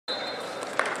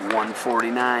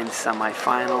149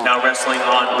 semifinal. Now wrestling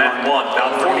on mat 1,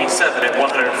 bout 47 at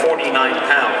 149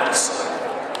 pounds.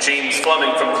 James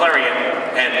Fleming from Clarion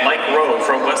and Mike Rowe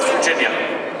from West Virginia.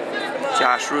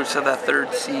 Josh Roosa, the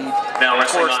 3rd seed. Now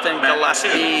wrestling Torsten on mat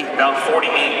Gillespie, 2, bout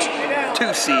 48.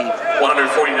 2 seed.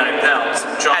 149 pounds.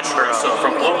 Josh Edinboro. Roosa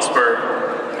from Bloomsburg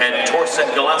and Torsten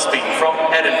Gillespie from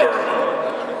Edinboro.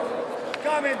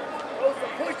 Coming. Roosa,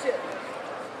 push it.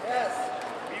 Yes.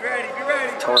 Be ready, be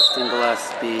ready. Torsten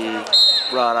Gillespie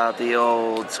brought out the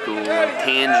old school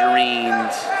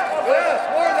tangerines. Yes,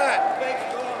 more of that.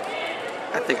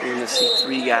 I think we're going to see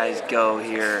 3 guys go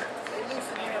here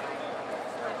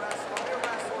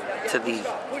to the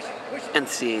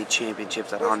NCAA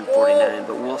championships at 149,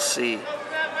 but we'll see.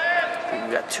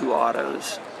 We've got 2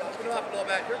 autos. Open up a little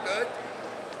bit. You're good.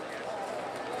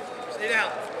 Stay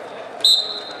down.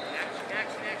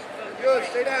 Good.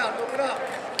 Stay down. Open up.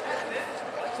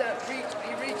 Watch that reach.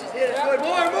 He reaches. Hit it. Good.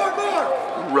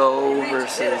 More. Rowe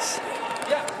versus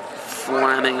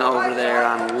Fleming over there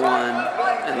on 1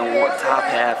 in the top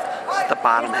half. This is the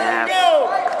bottom half.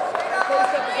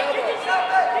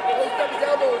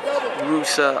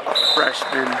 Roosa, a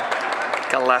freshman.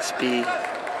 Gillespie,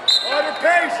 On your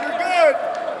pace. You're good.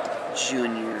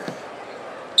 junior.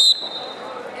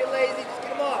 Get lazy. Just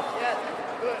get him off. Yes.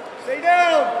 Good. Stay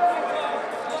down.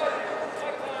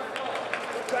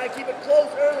 Try to keep it close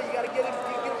early. You got to get him. You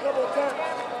get a couple of turns.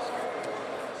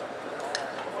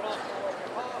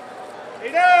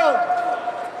 Stay down.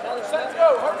 Another set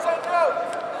go. Hard set go.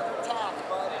 Another top,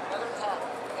 buddy. Another top.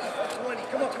 20.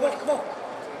 Come on. Move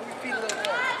your feet a little more.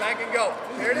 Back and go.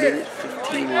 There it is. Minute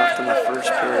 15 left in the first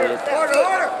period.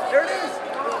 Harder. There it is.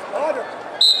 Harder.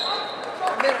 A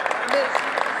minute.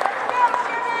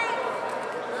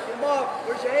 Get him off.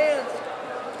 Where's your hands?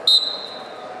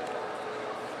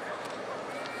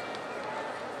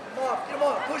 Get him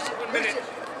off. Push it. 1 minute.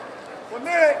 1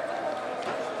 minute.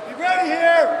 Be ready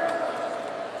here.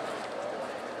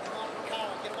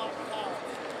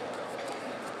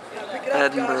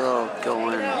 Edinboro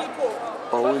going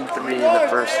 0-3 in the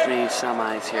first 3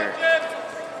 semis here.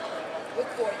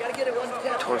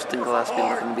 Torsten Gillespie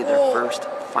looking to be their first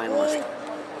finalist.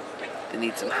 They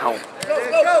need some help.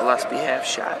 Gillespie half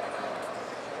shot.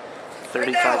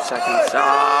 35 seconds.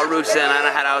 Oh, Roosa on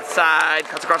a head outside.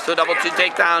 Cuts across to a double 2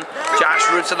 takedown. Josh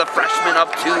Roosa, the freshman,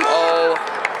 up 2-0.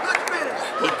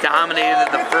 He dominated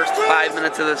the first 5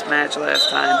 minutes of this match last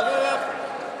time.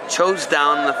 Chose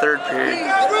down in the 3rd period.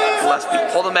 Gillespie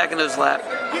pulled him back into his lap.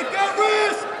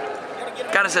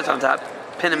 Got his hits on top.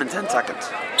 Pin him in 10 seconds.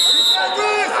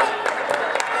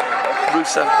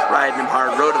 Roosa riding him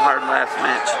hard. Rode him hard in the last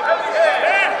match.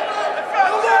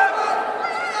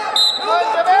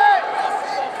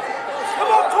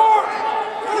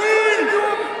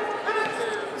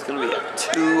 It's going to be a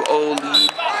 2-0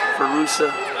 lead for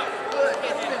Roosa.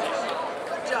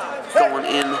 Going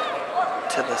in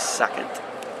to the 2nd.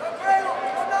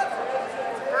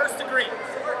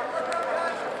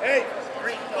 Hey,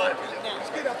 green.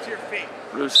 Just get up to your feet.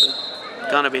 Roosa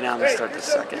gonna be down to start the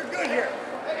 2nd. You're good here.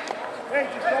 Hey,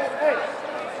 just don't. Hey.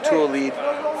 2-0 lead.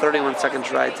 31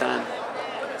 seconds ride time.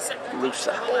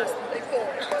 Roosa. Stay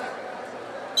forward.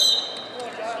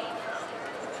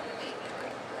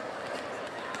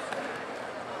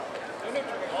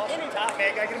 Top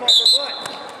man, gotta get him off the butt.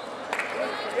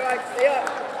 Stay up.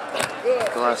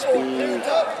 Good. Gillespie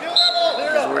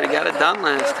has already got it done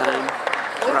last time.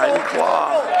 Riding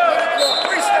claw.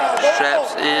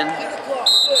 Straps in.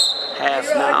 Half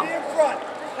now.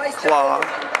 Claw.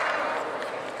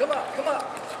 Come up.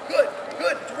 Good.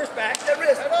 Wrist back. That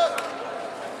wrist.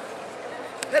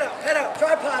 Head up.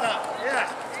 Tripod up. Yeah.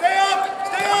 Stay up.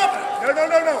 No. You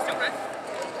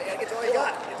gotta get to all you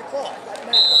got. Get the claw. Like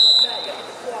Matt. You gotta get the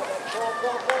claw.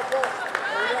 Claw.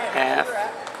 Half.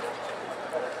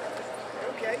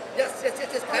 Okay. Yes.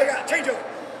 Change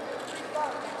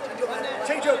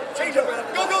over.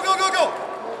 Go.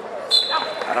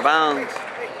 Out of bounds.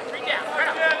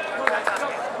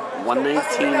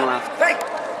 119 left. Hey.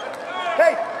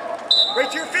 Right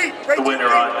to your feet. The winner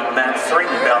on mat 3,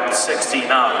 bout 69.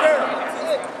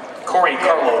 Corey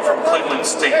Carlo from Cleveland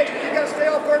State. Hey, you gotta stay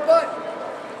off her butt.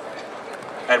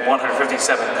 At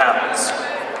 157 pounds.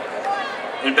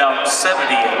 In bout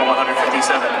 70 at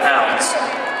 157 pounds,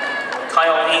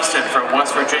 Kyle Easton from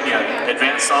West Virginia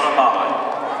advanced on a bye.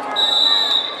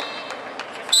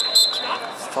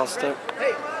 False step.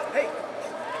 Hey.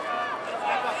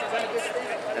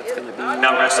 That's going to be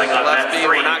Now wrestling on mat 3,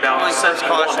 We're not bout calling first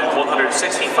 71 caution. at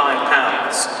 165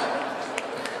 pounds.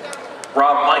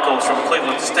 Rob Michaels from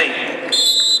Cleveland State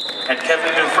and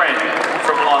Kevin Dufresne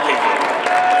from Lockheed.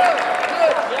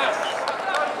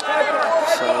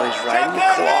 So Oh, he's riding the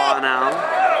claw now.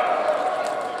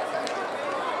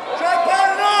 Try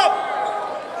pulling it up.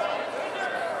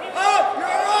 Up, you're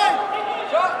all right.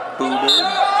 Booming.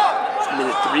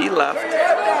 Minute 3 left. Take your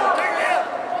head down, take your head.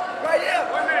 Right here.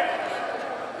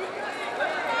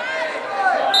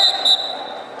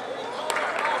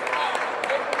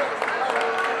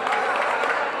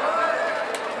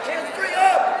 3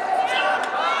 up.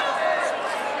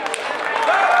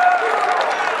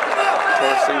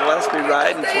 Torsten Gillespie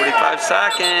riding 45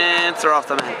 seconds. They're off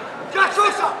the mat. Josh,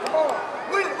 Roosa.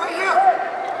 Wait, right here.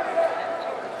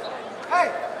 Hey.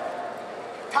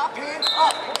 Top hand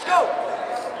up. Let's go.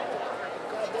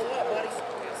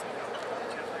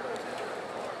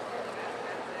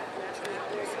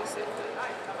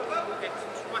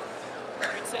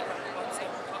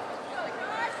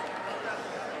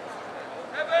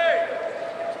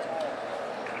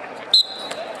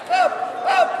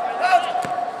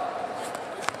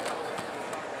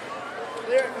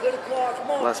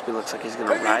 Gillespie looks like he's going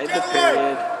to ride the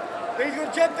period. He's going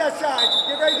to jump that side.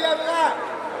 Get right down the line.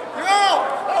 You're out.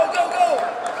 Go, go, go.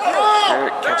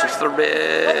 Eric catches the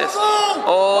wrist.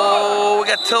 Oh, we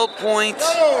got tilt points.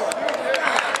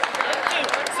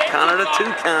 Counted a 2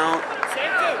 count.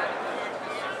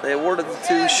 They awarded the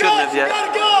 2, shouldn't have yet.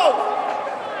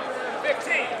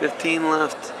 15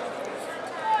 left.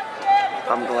 If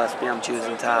I'm Gillespie, I'm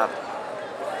choosing top.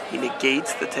 He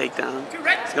negates the takedown.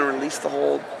 He's going to release the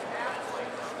hold.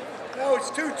 No, it's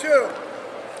 2-2.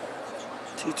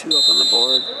 2-2 up on the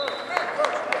board.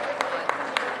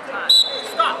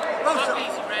 Stop. Roosa.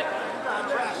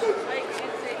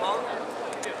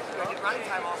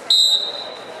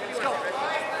 Let's go.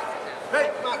 Hey,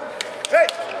 come on. Hey,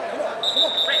 come on.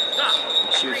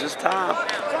 Chooses top.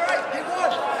 It's all right. Get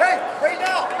one. Hey, right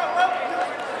now.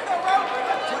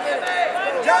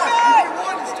 Josh, you need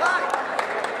one. It's time.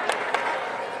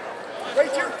 Right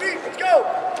to your feet. Let's go.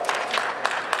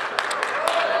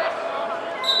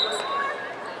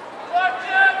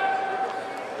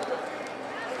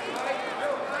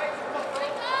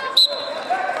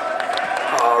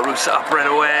 Roosa up right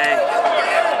away.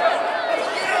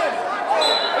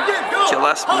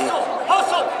 Gillespie.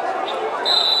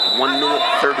 1 minute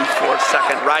 34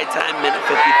 second ride time, minute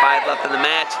 55 left in the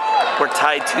match. We're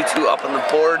tied 2-2 up on the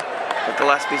board, but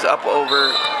Gillespie's up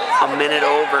over a minute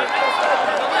over.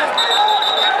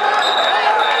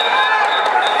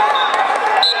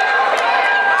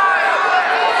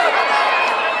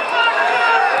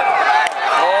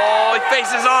 Oh, he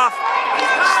faces off.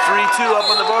 3-2 up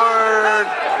on the board.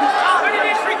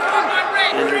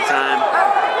 Injury time.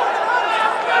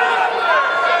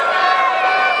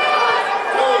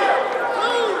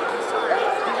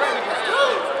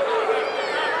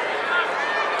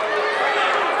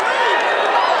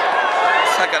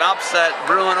 It's like an upset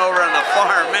brewing over on the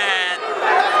far mat.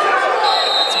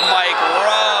 It's Mike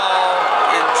Rowe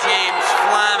and James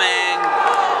Fleming.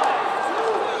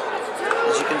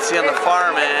 As you can see on the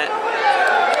far mat,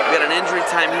 we got an injury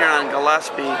time here on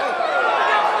Gillespie.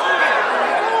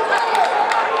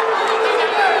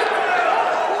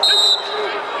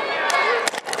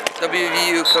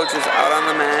 WVU coaches out on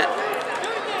the mat.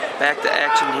 Back to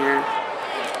action here.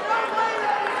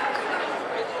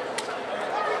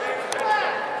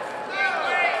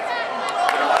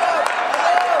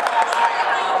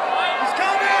 He's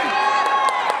coming.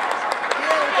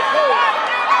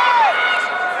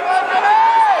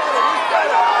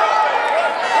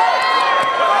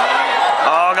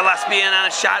 Oh, Gillespie in on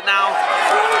a shot now.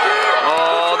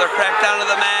 Oh, they're cracked down to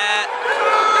the mat.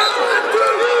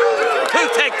 2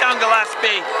 takedown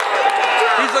Gillespie.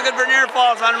 He's looking for near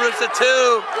falls on Roosa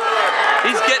 2.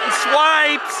 He's getting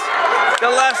swipes.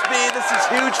 Gillespie, this is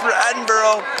huge for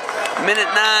Edinboro. Minute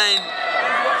 9.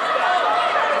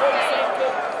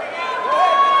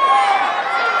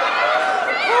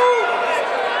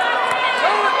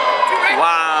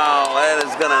 Wow, that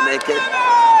is gonna make it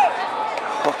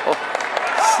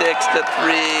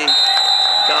 6-3.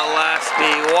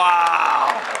 Gillespie, wow.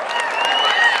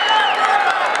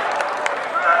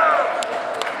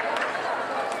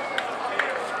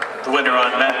 The winner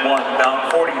on mat 1,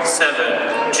 bout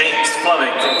 47, James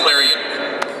Fleming from Clarion.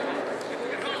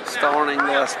 Stalling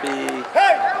Gillespie.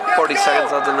 40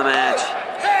 seconds left in the match.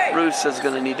 Roosa's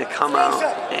going to need to come out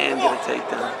and get a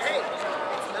takedown.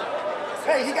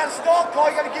 Hey, he got a stall call.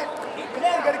 You got to get. Come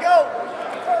on, you got to go.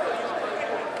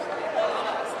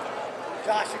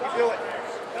 Josh, you can do it.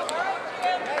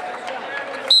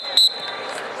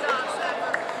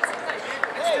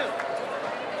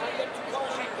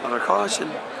 Another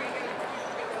caution.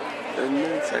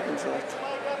 39 seconds left.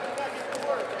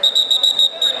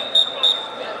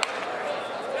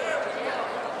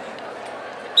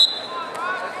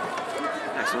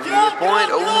 Torsten's gonna get a point.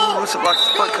 Oh, Roosa blocks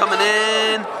his foot coming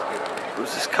in.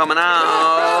 Roosa's coming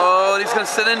out. He's gonna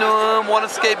sit into him. One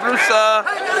escape, Roosa.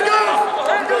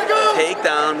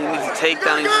 Takedown. He needs a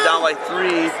takedown. He's down by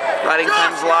 3. Riding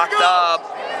time's locked up.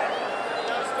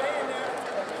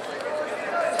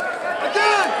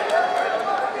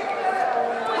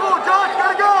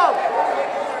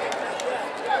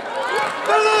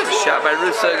 Shot by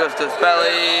Roosa, goes to his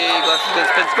belly. Gillespie's gonna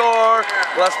spin score.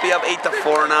 Gillespie up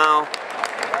 8-4 now.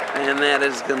 And that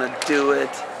is gonna do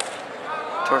it.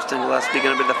 Torsten Gillespie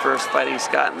gonna be the first fight he's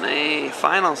got in the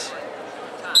finals.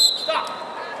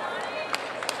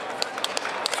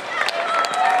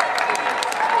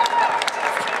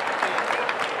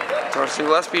 Torsten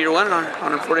Gillespie, your winner,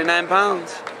 149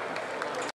 pounds.